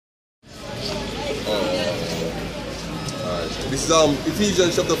This is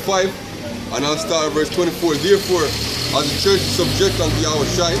Ephesians chapter 5, and I'll start at verse 24. Therefore, as the church is subject unto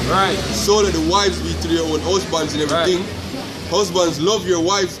Yahushai, right, so that the wives be to their own husbands in everything. Right. Husbands, love your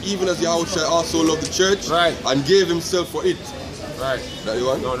wives, even as Yahushai also loved the church, right, and gave himself for it. Right. That you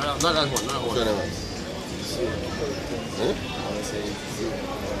want? No, not that one. Not that one. Huh?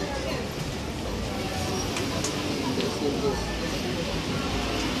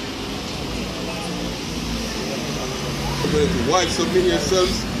 Wives, submit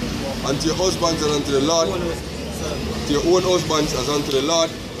yourselves unto your husbands and unto the Lord, to your own husbands as unto the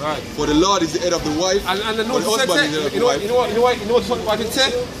Lord. Right. For the Lord is the head of the wife, and the husband is the head of the wife. You know what it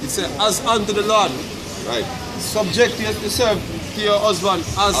said? It said, as unto the Lord. Right. Subject yourself to your husband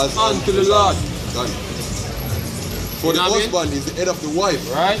as unto the Lord. Done. For the husband is the head of the wife.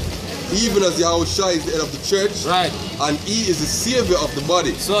 Right. Even as Yahushua is the head of the church. Right. And he is the savior of the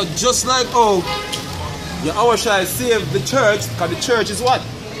body. So just like Yahushua saved the church, because the church is what?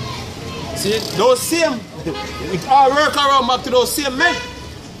 See, those same, it all work around back to those same men.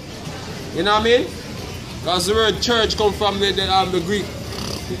 You know what I mean? Because the word church comes from the Greek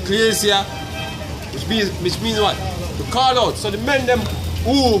ecclesia, which means what? To call out. So the men them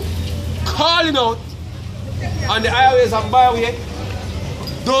who calling out on the highways and byway,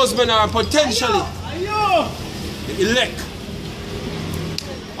 those men are potentially the elect,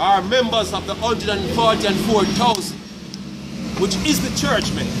 are members of the 144,000, which is the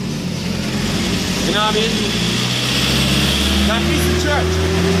church, man. You know what I mean? That is the church.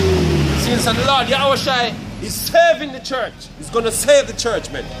 Since the Lord Yahushua is saving the church, he's going to save the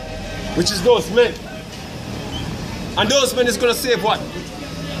church, man, which is those men. And those men is going to save what?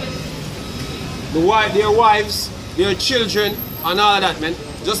 Their wives, their children, and all of that, man.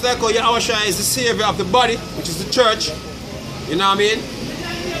 Just like how Yahushua is the savior of the body, which is the church. You know what I mean?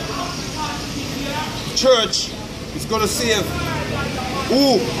 The church is going to save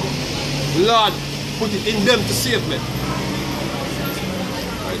who the Lord put it in them to save, man.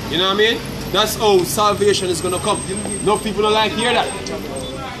 You know what I mean? That's how salvation is going to come. No people don't like to hear that.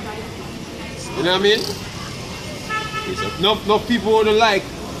 You know what I mean? No people don't like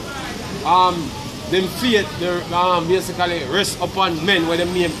them faith, they basically rest upon men where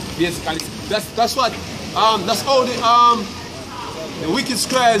them name basically. That's what that's how the wicked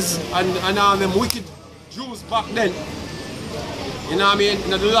scribes and them wicked Jews back then, you know what I mean, in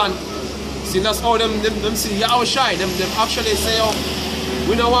the land. See, that's how them see Yahushua. Them actually say, oh,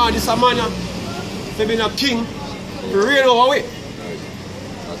 we don't want this a man to be a king to reign over we.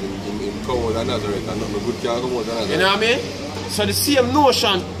 As in come out Nazareth and nothing good can come out Nazareth. You know what I mean? So the same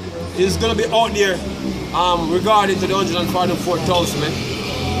notion is going to be out there regarding to the 144,000, man.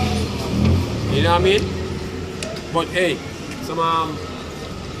 You know what I mean? But hey, some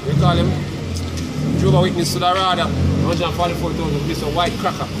we call him Jehovah's Witness to the rather 144,000 piece of white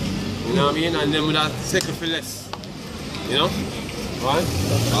cracker. You know what I mean? And then with that sacrifice. You know? Right?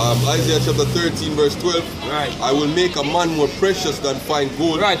 Isaiah chapter 13 verse 12. Right. I will make a man more precious than fine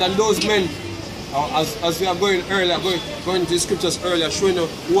gold. Right, and those men, as we are going earlier, going to the scriptures earlier, showing you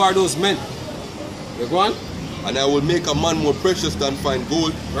who are those men. You go on? And I will make a man more precious than fine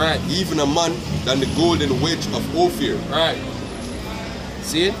gold. Right. Even a man than the golden wedge of Ophir. Right.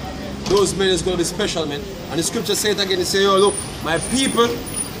 See? Those men is going to be special, man. And the scripture say it again, it say, oh look, my people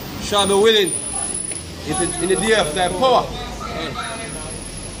shall be willing in the day of thy power.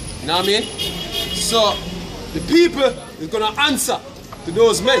 You know what I mean? So the people is going to answer to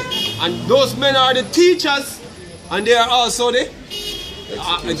those men. And those men are the teachers, and they are also the the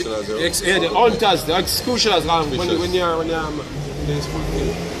hunters, the executioners when they are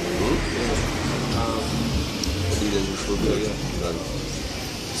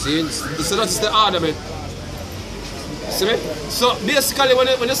see, so that's the order, man. See me? So basically when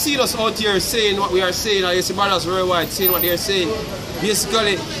you see us out here saying what we are saying, or you see brothers worldwide saying what they are saying,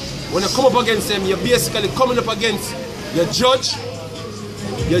 basically when you come up against them, you're basically coming up against your judge,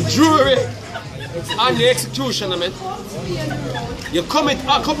 your jury, and the executioner, man. You're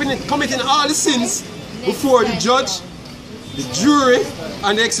committing all the sins before the judge, the jury,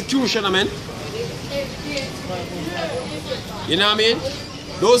 and the executioner, man. You know what I mean?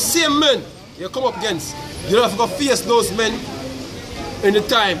 Those same men you come up against, you don't have to go face those men in the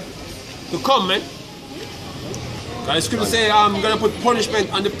time to come, man. Because the scripture say I'm going to put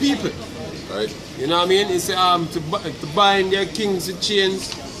punishment on the people. Right. You know what I mean? It's to bind their kings with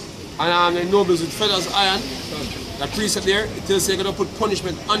chains and the nobles with feathers of iron. That precept there, it tells you you're going to put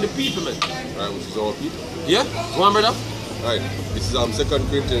punishment on the people, man. Right, which is all people. Yeah? Go on, brother. Right. This is 2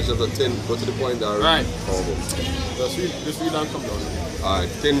 Corinthians chapter 10. Go to the point there. Right. Just read and come down. Alright,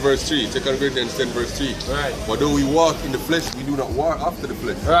 10 verse 3. 2 Corinthians 10 verse 3. Right. But though we walk in the flesh, we do not war after the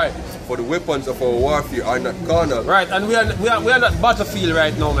flesh. Right. For the weapons of our warfare are not carnal. Right, and we are not battlefield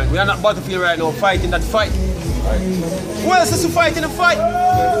right now, man. We are not battlefield right now fighting that fight. Right. Who else is to fight in the fight? You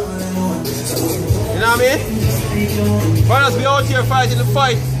know what I mean? Brothers, we out here fighting the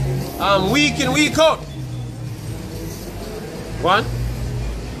fight. Week in, week out. One.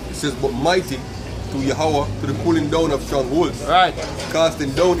 It says, but mighty to Yahweh, to the pulling down of strongholds. Right.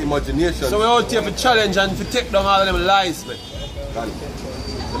 Casting down imagination. So we're out here for challenge and to take down all of them lies, man.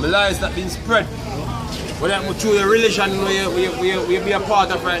 Them lies that been spread. Whether through your religion we be a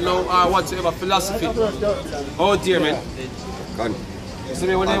part of right now or whatsoever philosophy. Out here, man. So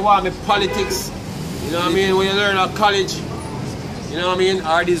when they want me politics, you know what I mean, when you learn at college, you know what I mean,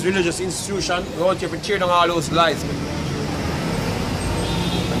 or these religious institutions, we're out here to tear down all those lies, man.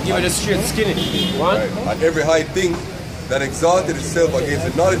 And give it a straight skinny. One. Right. And every high thing that exalted itself against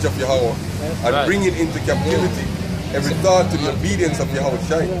the knowledge of Yahweh and bring it into captivity every thought to the obedience of Yahweh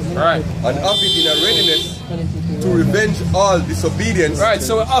Shai. Right. And have it in a readiness to revenge all disobedience. Right,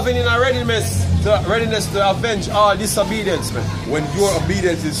 so we're having in a readiness to avenge all disobedience, man. When your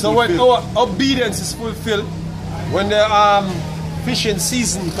obedience is fulfilled. So when our obedience is fulfilled, when the fishing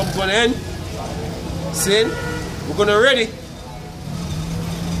season comes to an end, see, we're gonna ready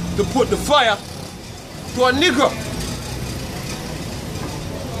to put the fire to a nigger.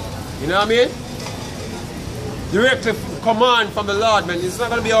 You know what I mean? Directly command from the Lord, man. It's not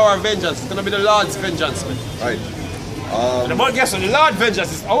going to be our vengeance. It's going to be the Lord's vengeance, man. Right. But guess what? The Lord's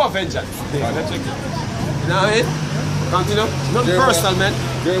vengeance is our vengeance. Right. You know what I mean? Continue. Not personal, man.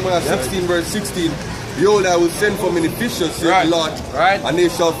 Jeremiah 16 verse 16. Behold, I will send for many fishers, saith the Lord, and they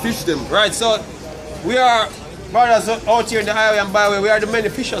shall fish them. Right, so we are brothers out here in the highway and byway. We are the many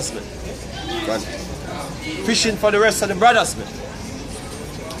fishers, man. Right. Fishing for the rest of the brothers, man.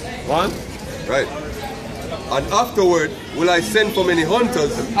 One. Right. And afterward will I send for many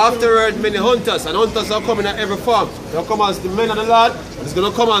hunters. Afterward, many hunters, and hunters are coming at every farm. They'll come as the men of the Lord, and it's going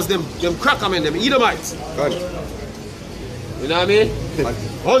to come as them cracker men, them Edomites. Right. You know what I mean?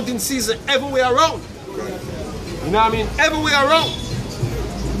 Hunting season everywhere around. You know what I mean? Everywhere around.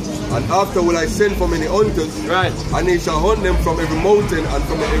 And after will I send for many hunters, right, and they shall hunt them from every mountain and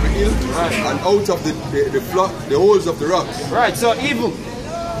from every hill, right, and out of the holes of the rocks. Right, so even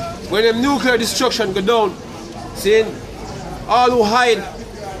when the nuclear destruction go down, seeing all who hide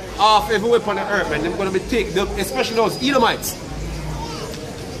off every weapon on earth, man, they're going to be taken, especially those Edomites.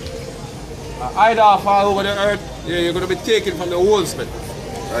 Hide off all over the earth, you're going to be taken from the holes, man.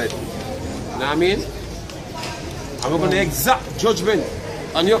 Right. You know what I mean? And we're going to exact judgment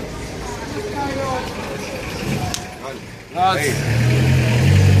on you.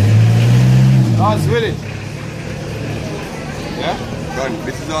 God's willing. Yeah?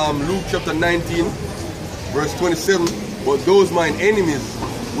 This is Luke chapter 19, verse 27. But those mine enemies,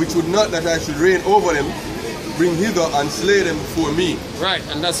 which would not that I should reign over them, bring hither and slay them before me. Right,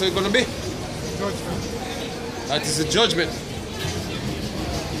 and that's how it's going to be. Judgment. That is a judgment.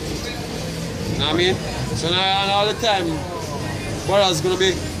 You know what I mean? So now all the time, brothers going to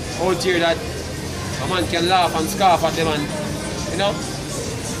be out here that a man can laugh and scoff at them and, you know,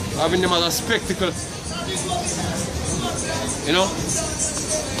 having them as a spectacle. You know?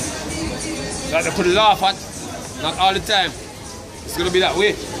 That they could laugh at, not all the time. It's going to be that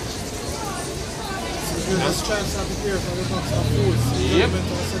way. Yep.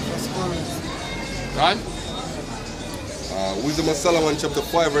 Right? Wisdom of Solomon chapter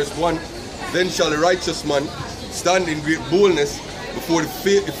 5 verse 1. Then shall the righteous man stand in great boldness before the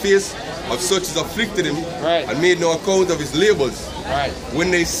face of such as afflicted him, right, and made no account of his labors. Right.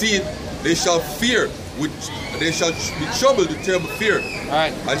 When they see it, they shall fear, they shall be troubled with terrible fear,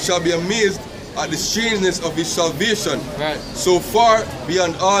 right, and shall be amazed at the strangeness of his salvation, right, so far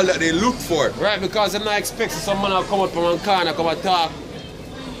beyond all that they looked for. Right, because I'm not expecting some man to come up from one corner, come and talk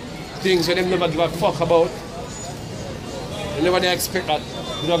things that they never give a fuck about. They never they expect that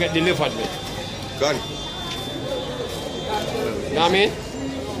you don't get delivered with. Gone. You know what I mean?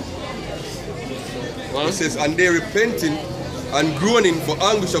 Well, it says, and they repenting and groaning for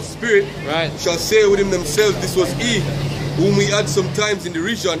anguish of spirit, right, shall say within themselves, this was he whom we had sometimes in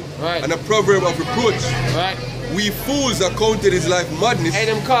derision, right, and a proverb of reproach. Right. We fools accounted his life madness. Hey,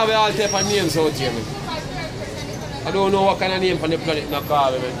 them call me all type of names out here, man. I don't know what kind of name on the planet not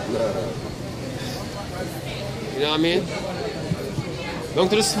call me, man. You know what I mean? Down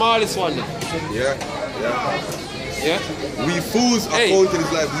to the smallest one. Yeah. Yeah? We fools accounted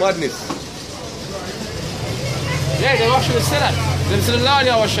his life madness. Yeah, they actually say that. They say the Lord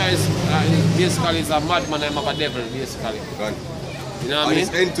Yahushua is basically is a madman and a devil, basically. Right. You know what I mean? And his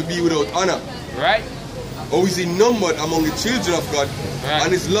end to be without honor. Right? Or is he numbered among the children of God, Right.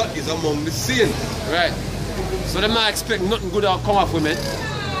 and his lot is among the saints. Right. So them not expect nothing good to come off with me.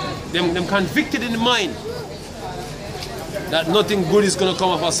 Them convicted in the mind that nothing good is gonna come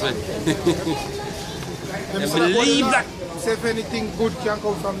off us, man. They believe that. Say if anything good can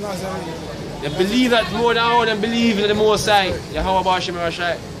come from Nazareth. They believe that more than how they believe in the Most High. Yahweh Bashim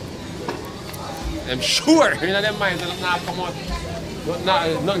Rashai. I'm sure in their minds that not come out.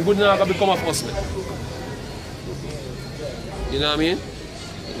 Nothing good not gonna come off us, man. You know what I mean?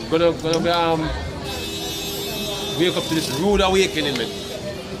 Gonna be wake up to this rude awakening, man.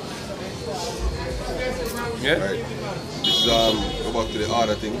 Yeah? Right. This is go back to the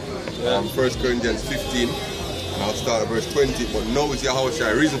other thing. 1 Corinthians 15, and I'll start at verse 20. But now is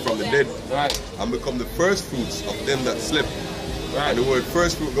Yahushua risen from the dead, Right. and become the first fruits of them that slept. Right. And the word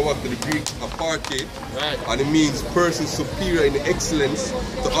first fruit go back to the Greek aparche, Right. and it means person superior in excellence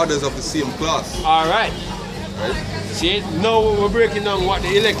to others of the same class. Alright. Right? See, now we're breaking down what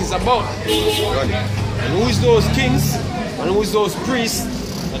the elect is about. Right. And who is those kings and who is those priests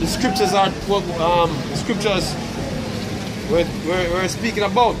that the scriptures are we're speaking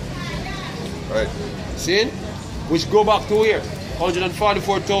about. Right. See? Which go back to here.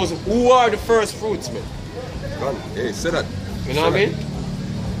 144,000. Who are the first fruits, man? Right. Hey, say that. You know what I mean?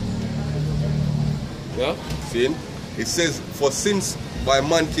 Yeah? See? It says, for since by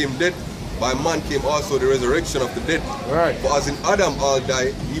man came death, by man came also the resurrection of the dead. Right. For as in Adam all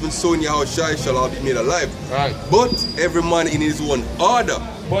die, even so in Yahushua shall all be made alive. Right. But every man in his own order.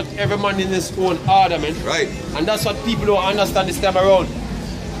 But every man in his own order, man. Right. And that's what people don't understand this time around.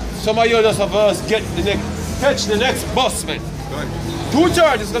 Some of you just have us catch the next bus, man. Right.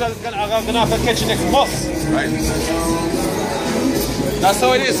 2/3 is gonna have to catch the next bus. Right. That's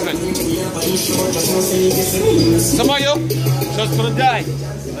how it is, man. Some of you just gonna die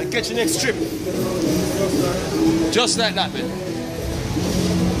and catch the next trip. Just like that, man.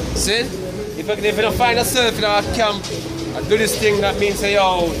 See? If you don't find yourself in a camp and do this thing, that means, say,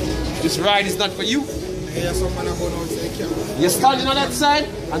 yo, this ride is not for you. Yeah, some man are going out to the camp. You're standing on that side,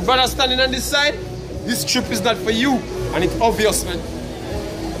 and brother standing on this side. This trip is not for you, and it's obvious, man.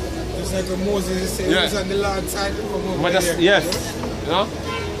 Just like when Moses said, Yeah. he was on the Lord's side. But that's, yes, you know?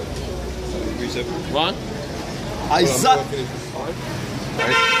 One. Isaac.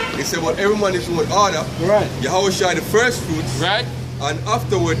 Right. It said, but every man is in one order. Right. Yahushua the first fruits. Right. And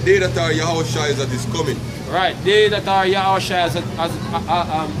afterward, they that are Yahushua is at his coming. Right. They that are Yahushua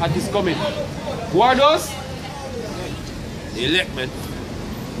at his coming. Who are those? The elect, man.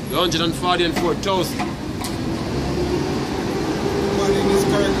 The 144,000. Man in his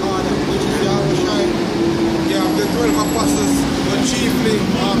current order, which is Yahushua. You have the 12 apostles, but chiefly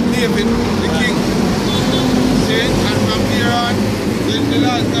David, the king. See? And from here on, then the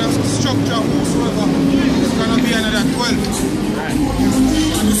Lord's going to have to structure whosoever. It's going to be another 12. Right.